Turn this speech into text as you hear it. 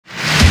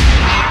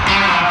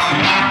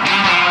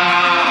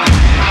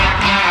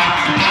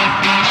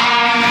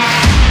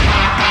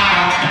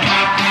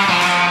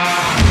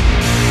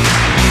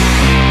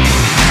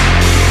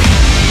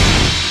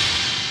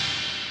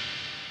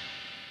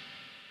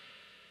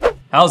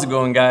How's it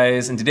going,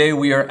 guys? And today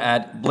we are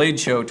at Blade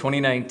Show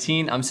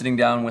 2019. I'm sitting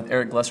down with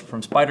Eric Glesser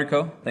from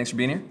Spyderco. Thanks for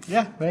being here.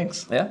 Yeah,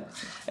 thanks. Yeah.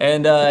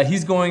 And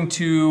he's going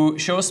to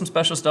show us some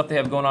special stuff they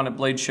have going on at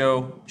Blade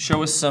Show,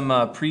 show us some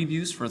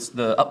previews for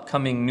the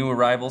upcoming new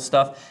arrival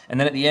stuff, and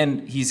then at the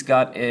end, he's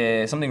got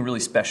something really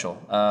special.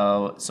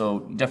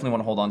 So you definitely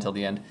want to hold on till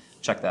the end.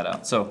 Check that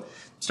out. So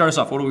start us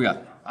off. What do we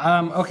got?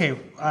 Okay,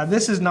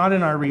 this is not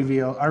in our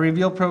reveal. Our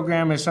reveal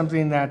program is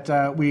something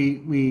that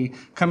we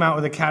come out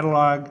with a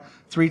catalog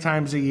 3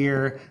 times a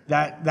year.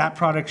 That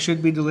product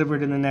should be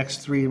delivered in the next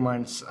 3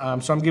 months.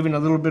 So I'm giving a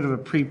little bit of a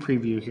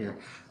pre-preview here.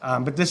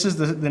 But this is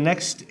the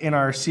next in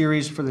our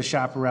series for the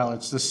Chaparral.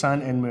 It's the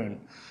Sun and Moon.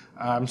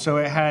 So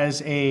it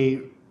has a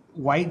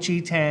white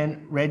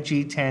G10, red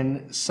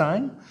G10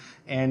 Sun,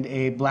 and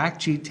a black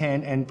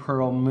G10 and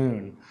pearl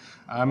Moon.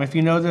 If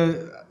you know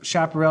the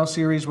Chaparral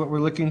series, what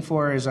we're looking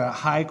for is a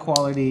high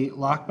quality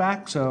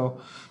lockback. So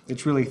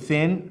it's really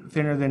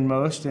thinner than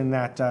most in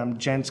that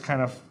gents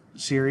kind of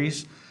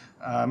series.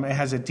 It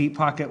has a deep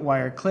pocket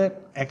wire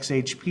clip,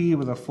 XHP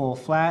with a full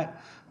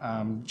flat,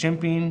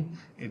 jimping.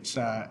 Its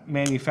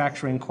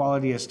manufacturing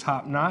quality is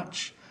top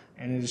notch,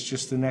 and it is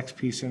just the next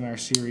piece in our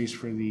series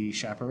for the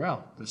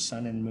Chaparral, the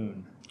Sun and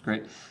Moon.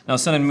 Great. Now,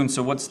 Sun and Moon.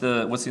 So, what's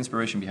the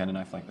inspiration behind a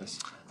knife like this?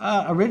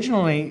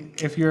 Originally,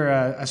 if you're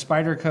a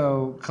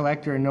Spyderco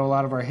collector and know a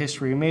lot of our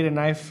history, we made a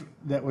knife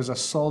that was a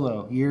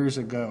Solo years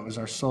ago. It was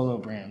our Solo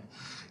brand.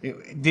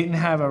 It didn't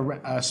have a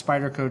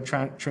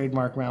Spyderco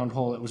trademark round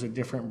hole. It was a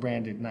different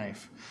branded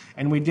knife.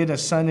 And we did a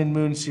Sun and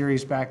Moon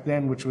series back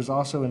then, which was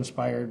also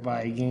inspired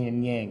by yin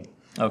and yang.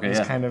 Okay, That's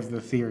yeah. kind of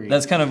the theory.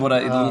 That's kind of what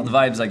the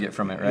vibes I get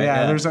from it, right?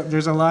 Yeah,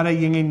 there's a lot of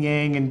yin and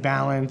yang and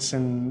balance,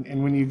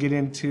 and when you get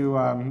into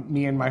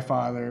me and my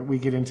father, we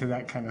get into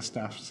that kind of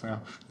stuff. So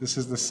this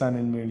is the Sun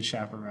and Moon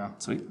Chaparral.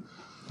 Sweet.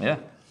 Yeah.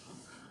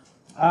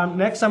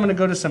 Next, I'm going to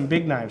go to some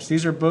big knives.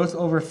 These are both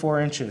over 4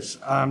 inches.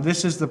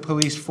 This is the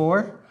Police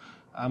 4.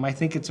 I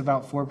think it's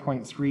about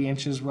 4.3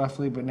 inches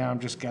roughly, but now I'm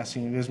just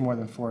guessing. It is more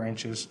than 4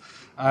 inches.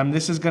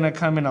 This is going to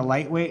come in a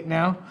lightweight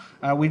now.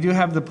 We do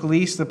have the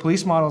Police. The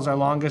Police model is our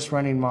longest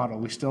running model.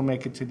 We still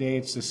make it today.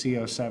 It's the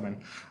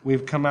C07.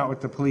 We've come out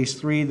with the Police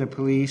 3, the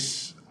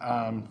Police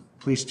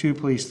 2,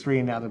 Police 3,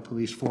 and now the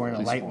Police 4 in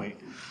a lightweight.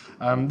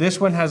 This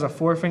one has a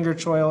 4-finger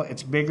choil.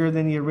 It's bigger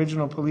than the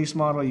original Police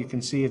model. You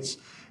can see it's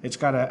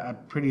got a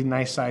pretty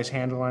nice size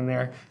handle on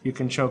there. You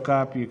can choke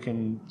up, you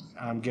can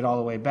get all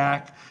the way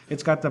back.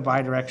 It's got the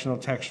bi-directional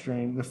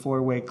texturing, the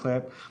 4-way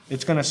clip.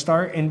 It's going to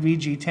start in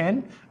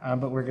VG10,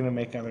 but we're going to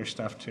make other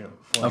stuff too,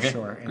 for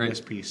sure, in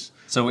this piece.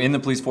 So in the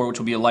Police 4, which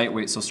will be a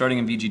lightweight, so starting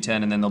in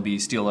VG10, and then there'll be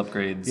steel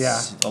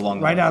upgrades along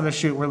the way. Right out of the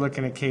chute, we're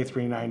looking at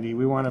K390.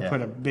 We want to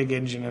put a big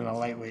engine in a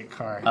lightweight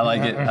car. I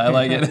like it. I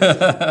like it.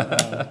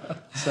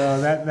 So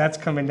that's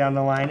coming down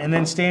the line. And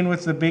then staying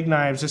with the big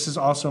knives, this is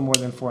also more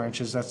than 4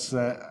 inches. That's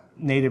the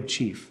Native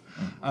Chief.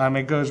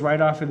 It goes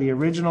right off of the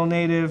original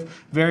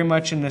Native, very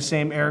much in the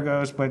same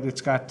ergos, but it's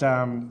got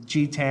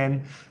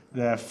G10,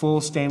 the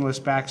full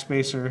stainless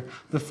backspacer,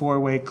 the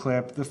 4-way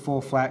clip, the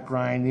full flat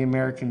grind, the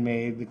American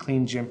made, the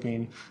clean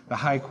jimping, the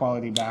high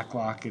quality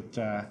backlock.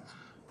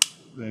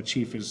 The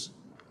Chief is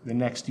the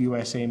next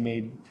USA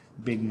made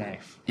big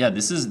knife. Yeah,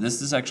 this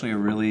is actually a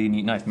really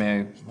neat knife. May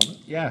I hold it?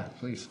 Yeah,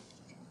 please.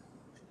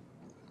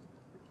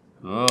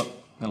 Oh,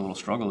 got a little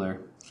struggle there.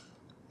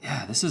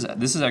 Yeah, this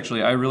is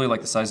actually, I really like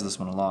the size of this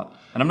one a lot.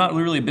 And I'm not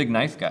really a big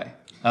knife guy,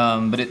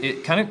 but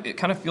it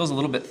kind of feels a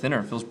little bit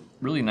thinner. It feels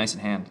really nice in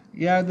hand.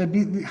 Yeah,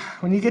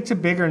 when you get to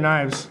bigger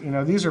knives,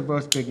 these are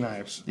both big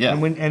knives. Yeah.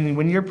 And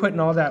when you're putting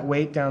all that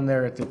weight down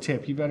there at the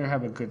tip, you better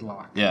have a good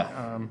lock.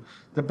 Yeah.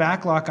 The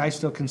back lock I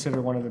still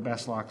consider one of the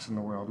best locks in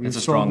the world. We've It's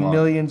a strong sold lock.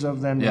 millions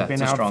of them. Yeah, They've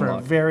been it's a out strong for lock.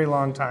 a very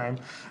long time.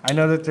 I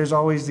know that there's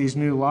always these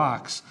new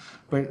locks,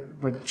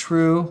 but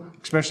true,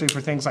 especially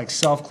for things like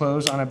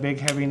self-close on a big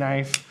heavy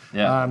knife.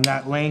 Yeah.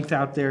 That length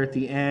out there at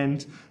the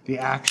end, the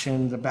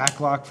action, the back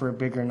lock for a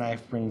bigger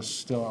knife brings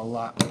still a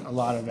lot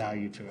of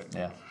value to it.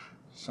 Yeah.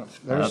 So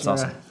there's that's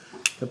awesome.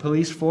 The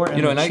Police 4 and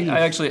And the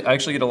I Chief.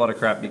 actually get a lot of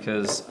crap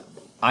because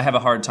I have a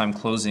hard time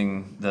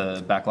closing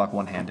the backlock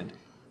one-handed.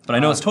 But I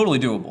know it's totally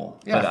doable.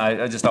 Yeah. But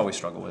I just always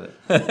struggle with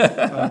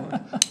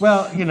it.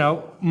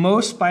 Well,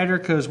 most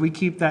Spydercos, we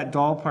keep that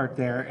dull part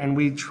there, and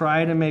we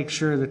try to make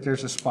sure that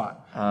there's a spot.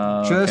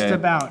 Just Okay.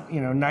 about,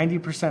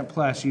 90%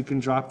 plus, you can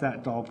drop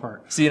that dull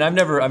part. See, and I've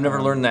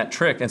never learned that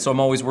trick, and so I'm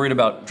always worried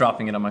about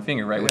dropping it on my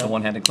finger, right, with the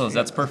one-handed close.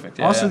 That's perfect.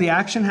 Yeah, Also, yeah. the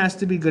action has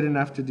to be good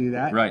enough to do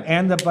that. Right.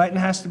 And the button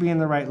has to be in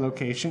the right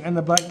location, and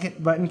the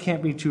button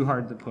can't be too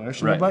hard to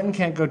push, and Right. the button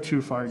can't go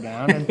too far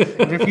down. And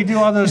if you do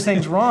all those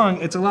things wrong,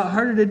 it's a lot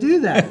harder to do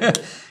that.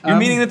 You're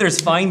meaning that there's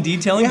fine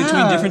detailing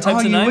between different types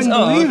of you knives? wouldn't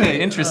Oh, believe okay,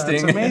 it. interesting.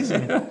 It's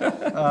amazing.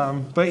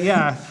 But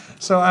yeah,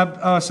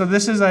 so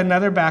this is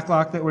another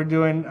backlock that we're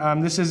doing.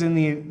 This is in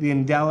the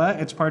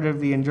Indela. It's part of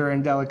the Endura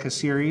Indelica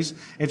series.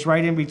 It's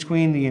right in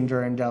between the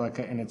Endura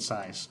Indelica in its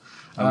size.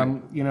 The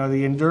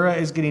Endura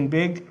is getting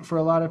big for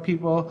a lot of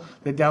people.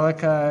 The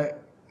Delica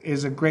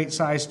is a great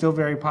size, still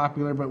very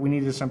popular, but we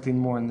needed something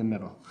more in the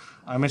middle.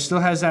 It still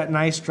has that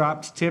nice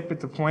dropped tip at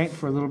the point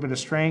for a little bit of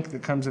strength.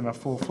 It comes in a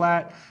full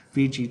flat,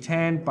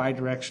 VG10,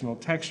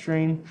 bidirectional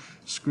texturing,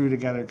 screw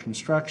together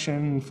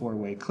construction,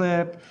 4-way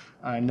clip,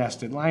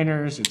 nested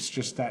liners. It's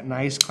just that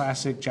nice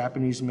classic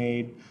Japanese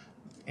made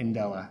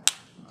Indela.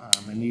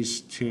 And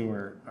these two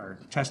are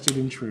tested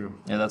and true.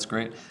 Yeah, that's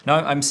great. Now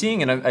I'm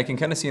seeing, and I can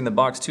kind of see in the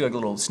box too, I got a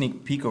little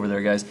sneak peek over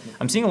there, guys.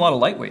 I'm seeing a lot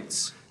of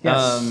lightweights.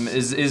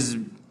 Yes.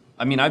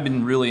 I mean, I've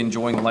been really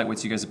enjoying the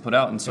lightweights you guys have put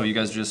out, and so you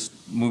guys just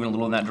moving a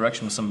little in that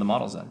direction with some of the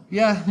models then.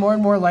 Yeah, more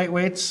and more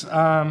lightweights.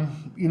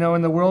 You know,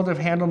 in the world of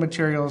handle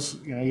materials,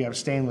 you know, you have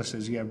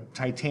stainlesses, you have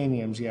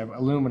titaniums, you have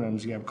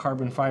aluminums, you have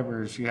carbon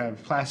fibers, you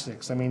have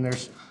plastics. I mean,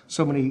 there's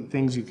so many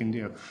things you can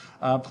do.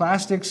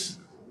 Plastics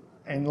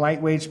and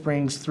lightweights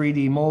brings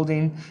 3D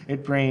molding.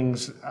 It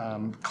brings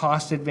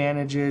cost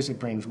advantages. It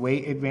brings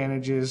weight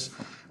advantages.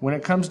 When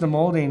it comes to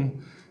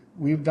molding,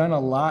 we've done a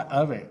lot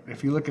of it.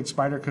 If you look at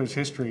Spyderco's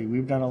history,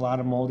 we've done a lot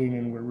of molding,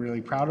 and we're really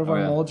proud of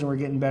our molds, and we're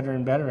getting better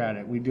and better at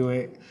it. We do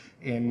it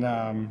in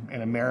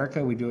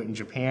America. We do it in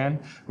Japan.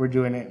 We're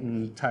doing it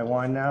in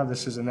Taiwan now.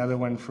 This is another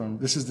one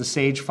this is the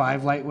Sage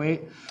 5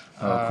 lightweight.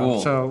 Oh,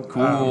 cool.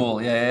 Cool.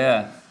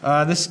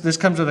 This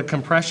comes with a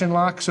compression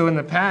lock. So in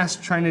the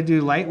past, trying to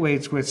do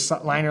lightweights with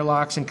liner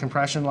locks and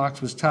compression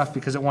locks was tough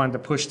because it wanted to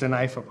push the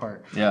knife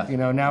apart. Yeah. You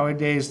know,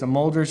 nowadays the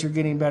molders are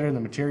getting better, the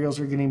materials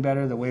are getting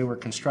better, the way we're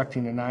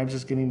constructing the knives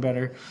is getting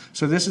better.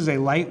 So this is a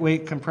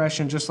lightweight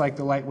compression, just like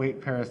the lightweight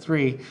Para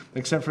 3,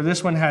 except for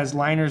this one has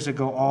liners that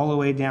go all the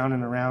way down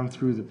and around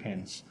through the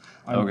pins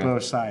on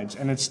both sides,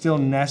 and it's still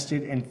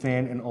nested and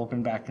thin and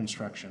open back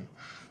construction.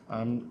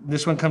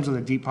 This one comes with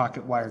a deep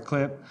pocket wire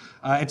clip.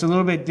 It's a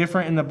little bit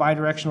different in the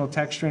bidirectional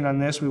texturing on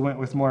this. We went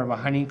with more of a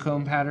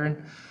honeycomb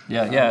pattern.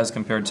 Yeah, as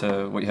compared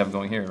to what you have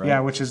going here, right? Yeah,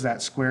 which is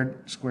that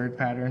squared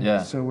pattern.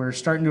 Yeah. So we're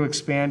starting to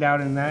expand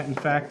out in that. In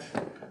fact,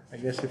 I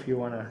guess if you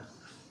want to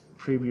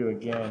preview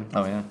again.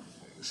 Oh, yeah.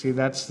 See,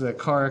 that's the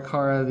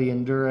Cara, the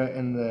Endura,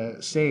 and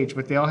the Sage,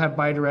 but they all have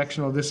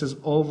bidirectional. This is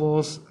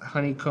ovals,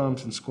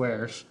 honeycombs, and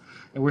squares.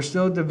 And we're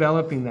still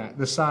developing that,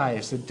 the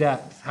size, the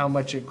depth, how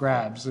much it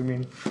grabs. I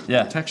mean,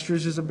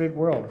 textures is a big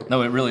world.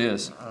 No, it really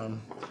is.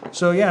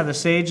 So yeah, the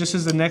Sage, this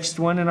is the next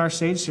one in our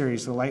Sage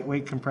series, the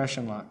lightweight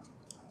compression lock.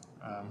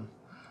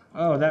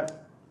 Oh,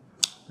 that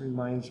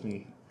reminds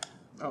me.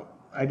 Oh,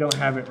 I don't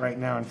have it right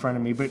now in front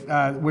of me, but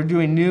we're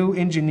doing new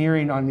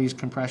engineering on these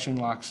compression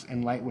locks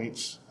and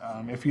lightweights.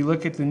 If you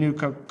look at the new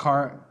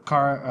Capara,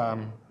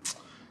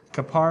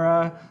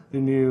 the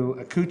new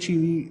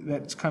Akuchi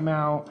that's come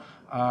out,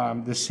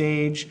 the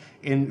Sage.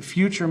 In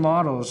future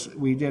models,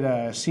 we did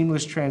a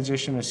seamless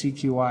transition, a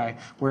CQI,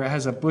 where it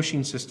has a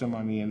bushing system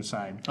on the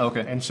inside.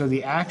 Okay. And so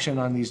the action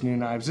on these new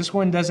knives, this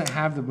one doesn't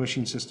have the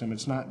bushing system.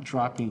 It's not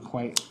dropping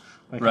quite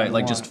like right,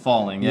 like just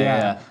falling.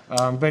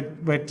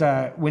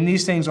 But when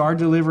these things are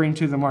delivering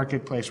to the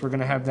marketplace, we're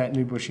going to have that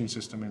new bushing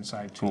system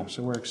inside too. Cool.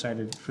 So we're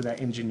excited for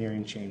that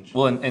engineering change.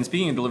 Well, and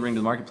speaking of delivering to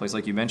the marketplace,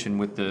 like you mentioned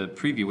with the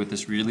preview, with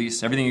this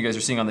release, everything you guys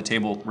are seeing on the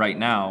table right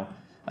now,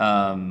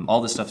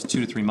 all this stuff's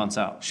 2 to 3 months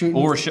out,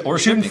 or shooting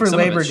shipping for some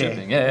Labor of it's Day.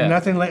 Shipping.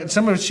 Nothing.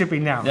 Some of it's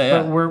shipping now.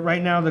 Yeah. But we're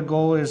right now. The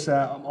goal is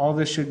all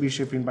this should be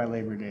shipping by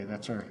Labor Day.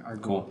 That's our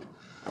goal. Cool.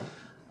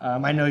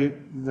 I know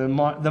the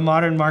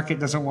modern market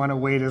doesn't want to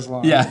wait as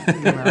long. Yeah.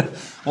 You know?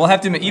 Well, I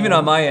have to admit, even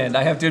on my end,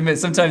 I have to admit,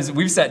 sometimes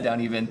we've sat down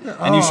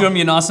and you show me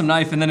an awesome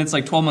knife, and then it's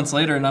like 12 months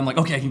later, and I'm like,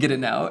 okay, I can get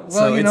it now. Well,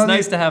 so it's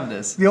nice to have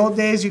this. The old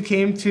days, you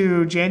came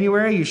to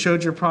January, you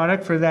showed your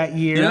product for that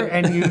year,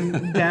 and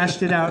you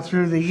dashed it out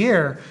through the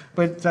year.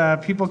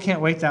 But people can't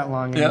wait that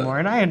long anymore,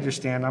 and I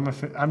understand.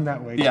 I'm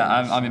that way. Yeah,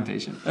 I'm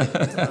impatient.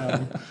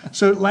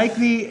 So like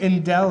the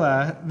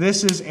Indela,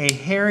 this is a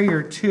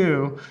Harrier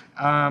 2.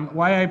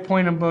 Why I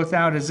point them both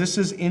out is this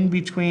is in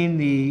between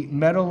the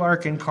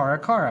Meadowlark and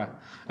Cara.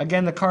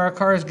 Again, the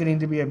Cara is getting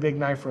to be a big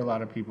knife for a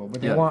lot of people,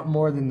 but they want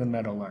more than the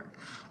Meadowlark.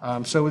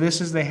 So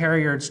this is the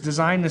Harrier. It's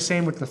designed the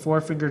same with the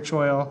 4-finger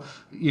choil.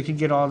 You can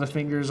get all the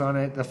fingers on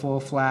it, the full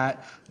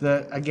flat.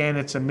 Again,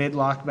 it's a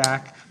mid-lock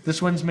back.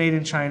 This one's made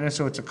in China,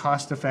 so it's a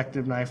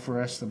cost-effective knife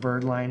for us, the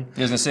bird line.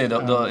 I was going to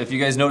say, if you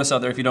guys notice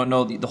out there, if you don't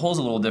know, the hole's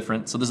a little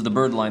different. So this is the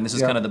bird line. This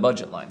is kind of the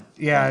budget line.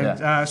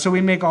 So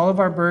we make all of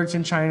our birds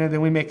in China.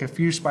 Then we make a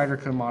few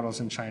Spyderco models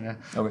in China.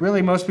 Okay.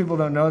 Really, most people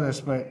don't know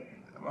this, but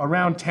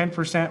around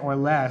 10% or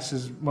less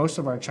is most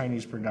of our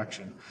Chinese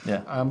production.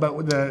 But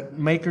with the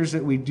makers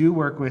that we do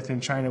work with in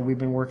China, we've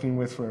been working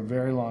with for a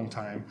very long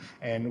time,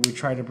 and we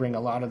try to bring a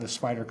lot of the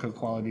Spyderco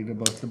quality to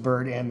both the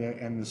bird and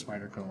the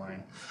Spyderco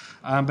line.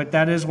 But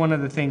that is one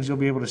of the things you'll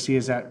be able to see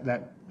is that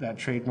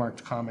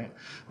trademarked comment.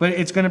 But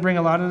it's going to bring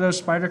a lot of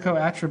those Spyderco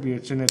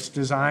attributes in its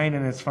design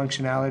and its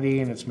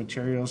functionality and its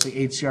materials, the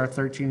HCR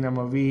 13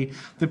 MOV,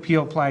 the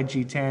peel-plied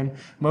G10.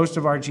 Most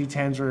of our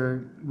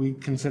G10s we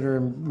consider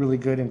really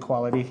good in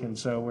quality, and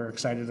so we're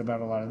excited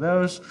about a lot of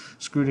those.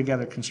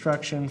 Screw-together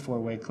construction,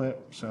 4-way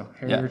clip, so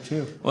Harrier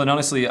 2. Well, and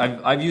honestly,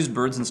 I've used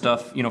birds and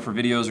stuff, for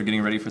videos or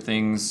getting ready for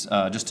things,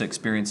 just to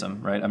experience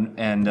them, right?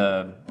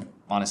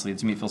 honestly,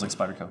 to me, it feels like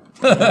Spyderco.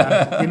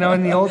 You know,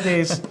 in the old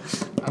days,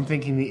 I'm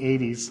thinking the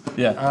 80s.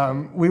 Yeah.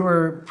 We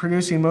were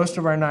producing most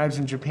of our knives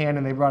in Japan,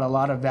 and they brought a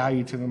lot of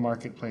value to the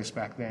marketplace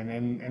back then.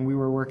 And we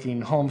were working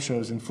home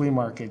shows and flea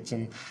markets,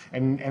 and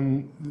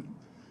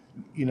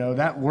you know,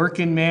 that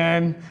working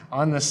man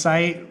on the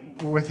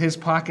site with his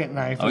pocket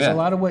knife was a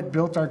lot of what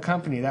built our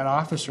company. That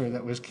officer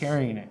that was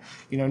carrying it.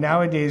 You know,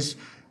 nowadays,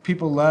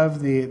 people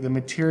love the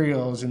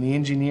materials and the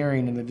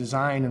engineering and the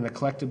design and the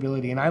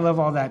collectability, and I love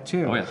all that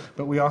too. Oh, yeah.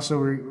 But we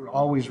also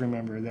always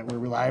remember that we're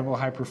reliable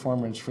high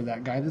performance for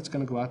that guy that's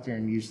going to go out there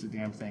and use the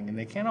damn thing, and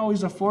they can't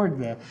always afford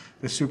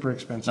the super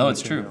expensive No,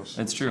 it's materials.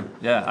 true. It's true.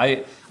 Yeah,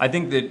 I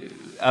think that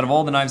out of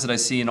all the knives that I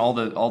see and all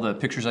the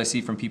pictures I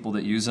see from people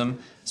that use them,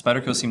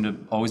 Spyderco seem to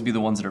always be the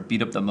ones that are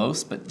beat up the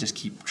most, but just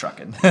keep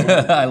trucking.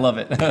 I love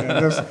it. Yeah,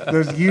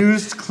 those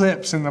used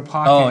clips in the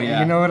pocket. Oh, yeah.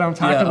 You know what I'm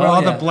talking about?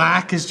 All the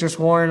black is just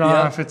worn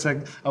off. It's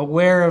a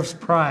wear of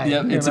pride.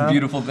 Yep, it's a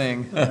beautiful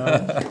thing.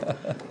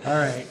 All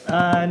right.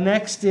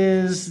 Next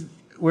is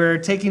we're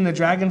taking the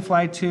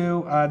Dragonfly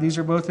 2. These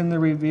are both in the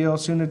reveal,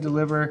 soon to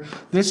deliver.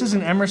 This is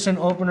an Emerson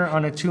opener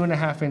on a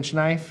 2.5-inch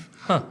knife.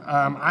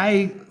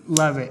 I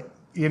love it.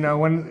 You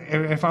know,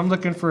 if I'm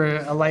looking for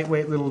a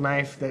lightweight little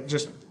knife that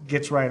just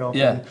gets right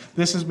open,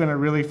 this has been a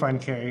really fun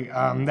carry.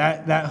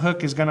 That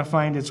hook is going to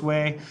find its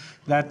way.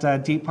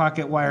 That deep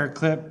pocket wire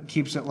clip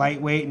keeps it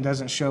lightweight and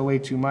doesn't show way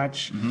too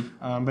much.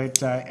 And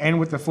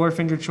with the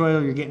 4-finger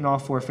choil, you're getting all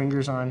 4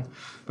 fingers on.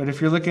 But if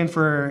you're looking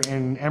for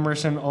an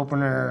Emerson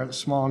opener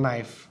small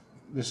knife,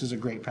 this is a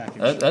great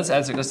package. That's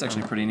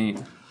actually pretty neat.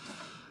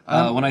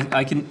 When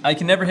I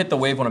can never hit the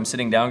wave when I'm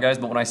sitting down, guys,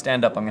 but when I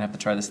stand up, I'm gonna have to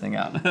try this thing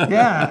out.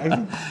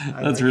 Yeah,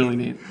 that's really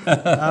neat.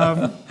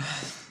 Then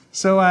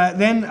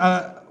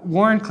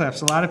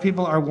Wharncliffs. A lot of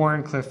people are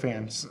Wharncliffe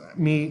fans,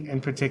 me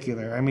in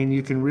particular. I mean,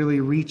 you can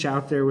really reach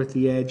out there with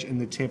the edge and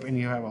the tip, and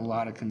you have a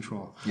lot of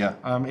control. Yeah.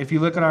 If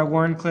you look at our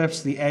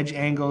Wharncliffs, the edge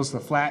angles,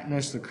 the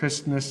flatness, the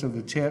crispness of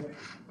the tip,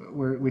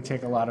 we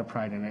take a lot of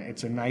pride in it.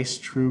 It's a nice,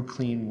 true,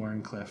 clean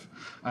Wharncliffe.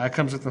 It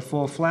comes with the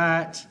full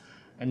flat.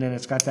 And then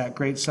it's got that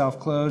great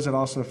self-close. It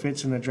also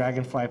fits in the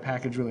Dragonfly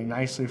package really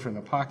nicely for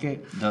the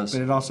pocket. It does.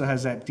 But it also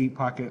has that deep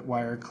pocket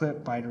wire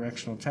clip,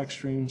 bidirectional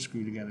texturing,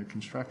 screw-together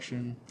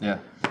construction. Yeah,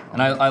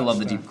 and I love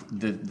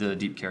the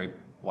deep carry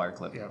wire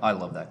clip. Yeah. I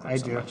love that clip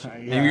so much.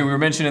 Yeah. We were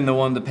mentioning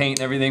the paint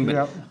and everything,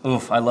 but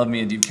oof, I love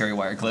me a deep carry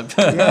wire clip.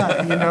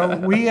 Yeah, you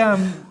know, we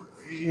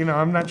you know,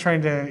 I'm not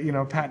trying to, you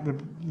know, pat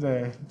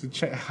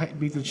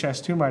beat the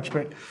chest too much,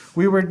 but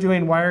we were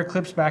doing wire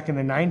clips back in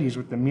the 90s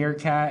with the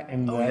Meerkat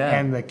and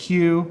the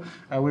Q.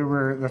 We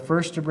were the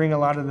first to bring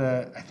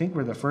I think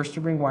we're the first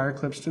to bring wire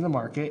clips to the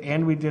market,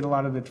 and we did a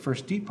lot of the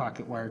first deep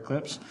pocket wire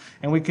clips,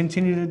 and we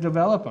continue to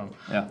develop them.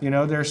 Yeah. You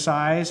know, their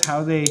size,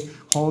 how they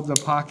hold the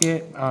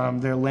pocket,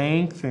 their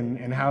length,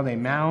 and how they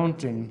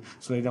mount, and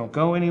so they don't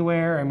go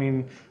anywhere. I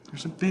mean,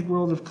 there's a big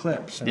world of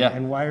clips,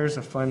 and wire's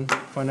a fun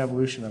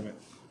evolution of it.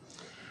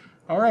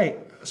 All right,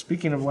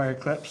 speaking of wire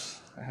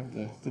clips, I have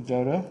the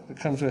Dodo that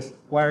comes with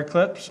wire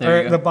clips,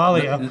 or the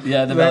Balio.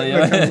 The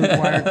Balio. That comes with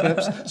wire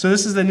clips. So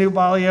this is the new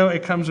Balio.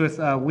 It comes with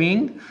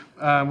wing.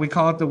 We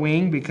call it the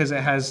wing because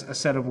it has a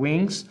set of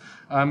wings.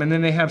 And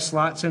then they have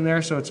slots in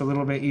there, so it's a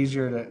little bit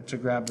easier to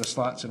grab the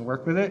slots and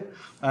work with it.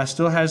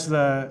 Still has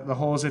the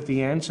holes at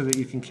the end so that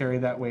you can carry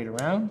that weight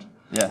around.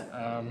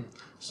 Yeah.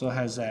 Still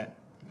has that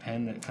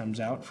pen that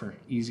comes out for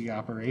easy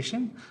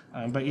operation.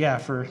 But yeah,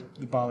 for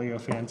the Balio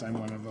fans, I'm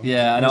one of them.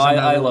 Yeah, no,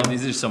 I love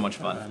these. They're so much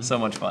fun. So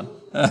much fun.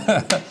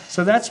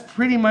 So that's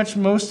pretty much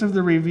most of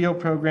the reveal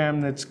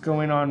program that's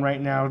going on right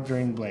now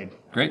during Blade.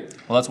 Great.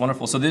 Well, that's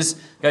wonderful. So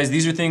guys,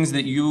 these are things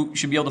that you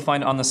should be able to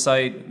find on the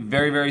site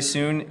very, very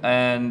soon,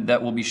 and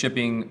that will be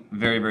shipping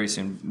very, very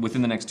soon,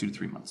 within the next 2 to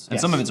 3 months. And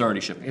some of it's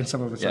already shipping. And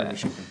some of it's already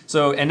shipping.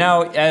 So, and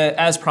now,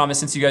 as promised,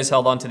 since you guys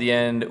held on to the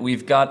end,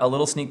 we've got a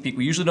little sneak peek.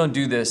 We usually don't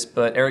do this,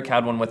 but Eric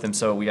had one with him,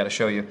 so we got to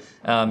show you.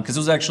 Because it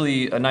was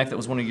actually a knife that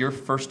was one of your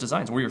first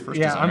designs. Or your first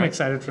design, I'm right?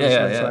 excited for this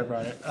one, so I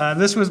brought it.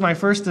 This was my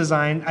first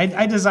design.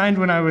 I designed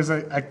when I was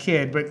a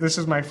kid, but this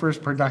is my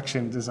first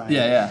production design.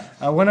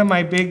 One of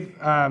my big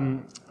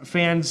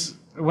fans,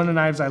 one of the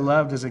knives I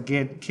loved as a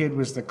kid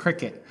was the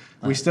Cricket.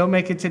 We still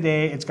make it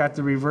today. It's got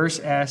the reverse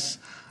S.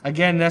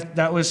 Again,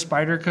 that was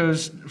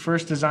Spyderco's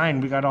first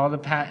design. We got all the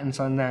patents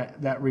on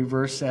that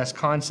reverse S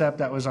concept.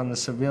 That was on the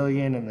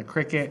Civilian and the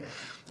Cricket.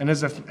 And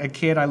as a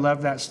kid, I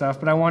loved that stuff,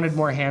 but I wanted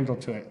more handle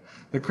to it.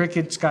 The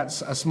Cricket's got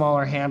a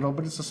smaller handle,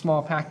 but it's a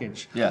small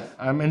package. Yeah.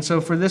 And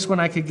so for this one,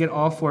 I could get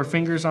all 4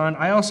 fingers on.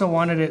 I also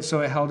wanted it so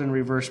it held in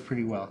reverse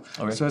pretty well.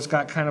 Okay. So it's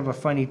got kind of a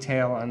funny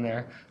tail on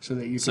there so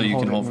that you can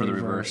hold it for the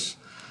reverse.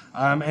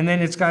 And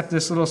then it's got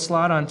this little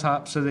slot on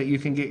top so that you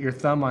can get your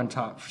thumb on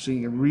top, so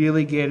you can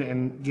really get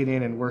in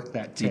and work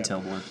that tip.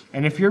 Detailed work.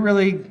 And if you're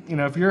really,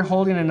 if you're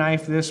holding a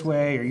knife this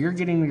way, or you're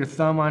getting your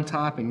thumb on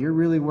top and you're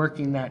really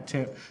working that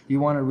tip, you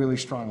want a really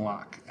strong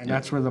lock. And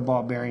that's where the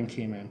ball bearing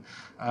came in.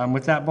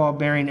 With that ball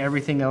bearing,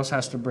 everything else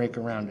has to break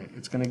around it.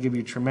 It's going to give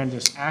you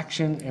tremendous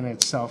action in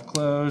its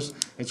self-close,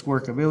 its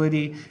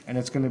workability, and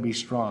it's going to be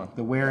strong.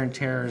 The wear and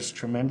tear is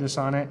tremendous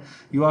on it.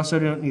 You also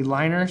don't need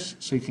liners,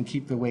 so you can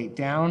keep the weight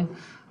down.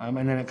 And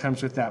then it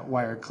comes with that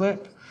wire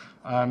clip.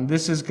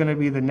 This is going to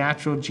be the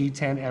natural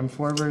G10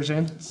 M4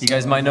 version. You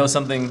guys might know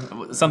something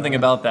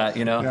about that,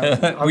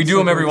 Yeah, we do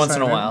them every once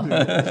in a while.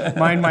 Yeah.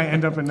 Mine might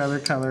end up another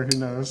color, who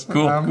knows.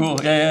 Cool,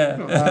 cool,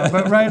 yeah.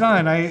 But right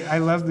on, I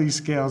love these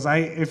scales.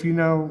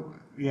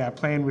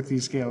 Playing with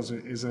these scales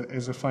is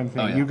a fun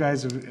thing. Oh, yeah. You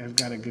guys have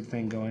got a good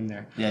thing going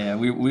there. Yeah,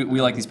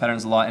 we like these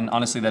patterns a lot, and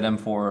honestly, that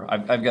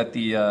M4, I've got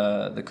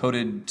the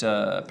coated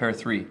Pair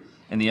 3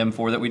 and the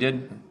M4 that we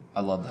did. I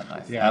love that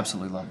knife. Yeah.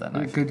 Absolutely love that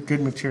knife. Good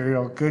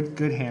material, good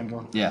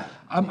handle. Yeah.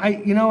 Now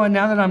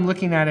that I'm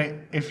looking at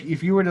it,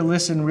 if you were to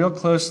listen real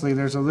closely,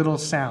 there's a little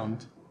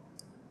sound.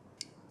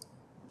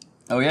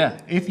 Oh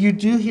yeah. If you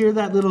do hear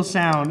that little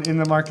sound in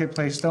the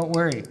marketplace, don't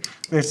worry.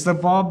 It's the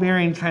ball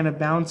bearing kind of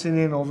bouncing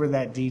in over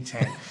that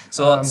D10.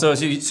 So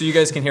you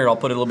guys can hear it. I'll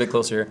put it a little bit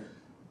closer here.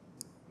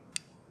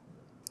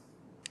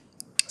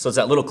 So it's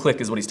that little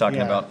click is what he's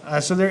talking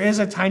about. So there is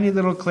a tiny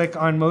little click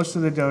on most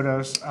of the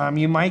dodos.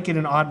 You might get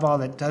an oddball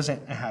that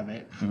doesn't have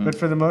it, but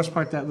for the most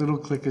part, that little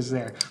click is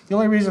there. The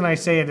only reason I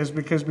say it is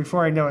because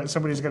before I know it,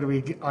 somebody's going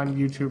to be on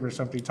YouTube or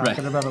something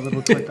talking about a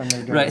little click on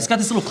their dodo. Right, it's got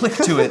this little click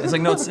to it. It's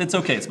like, no, it's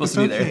okay. It's supposed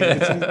to be there.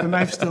 The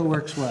knife still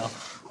works well.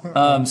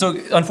 So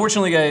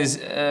unfortunately, guys,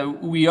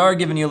 we are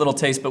giving you a little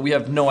taste, but we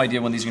have no idea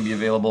when these are going to be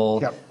available.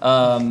 Yep.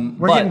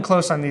 We're getting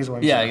close on these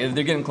ones. Yeah,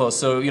 they're getting close.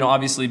 So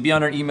obviously, be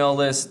on our email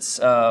lists,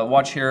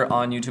 watch here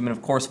on YouTube, and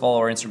of course, follow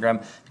our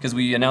Instagram because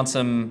we announce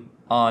them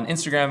on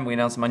Instagram, we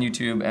announce them on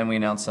YouTube, and we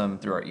announce them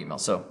through our email.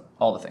 So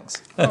all the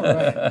things. All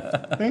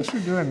right. Thanks for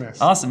doing this.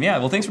 Awesome. Yeah.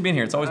 Well, thanks for being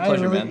here. It's always a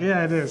pleasure, man.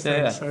 Yeah, it is.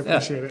 Thanks. I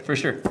appreciate it. For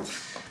sure.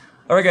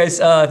 All right, guys.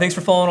 Thanks for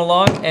following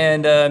along,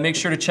 and make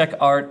sure to check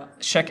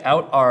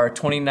out our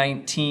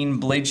 2019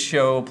 Blade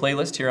Show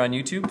playlist here on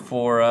YouTube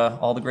for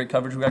all the great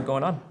coverage we got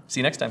going on.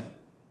 See you next time.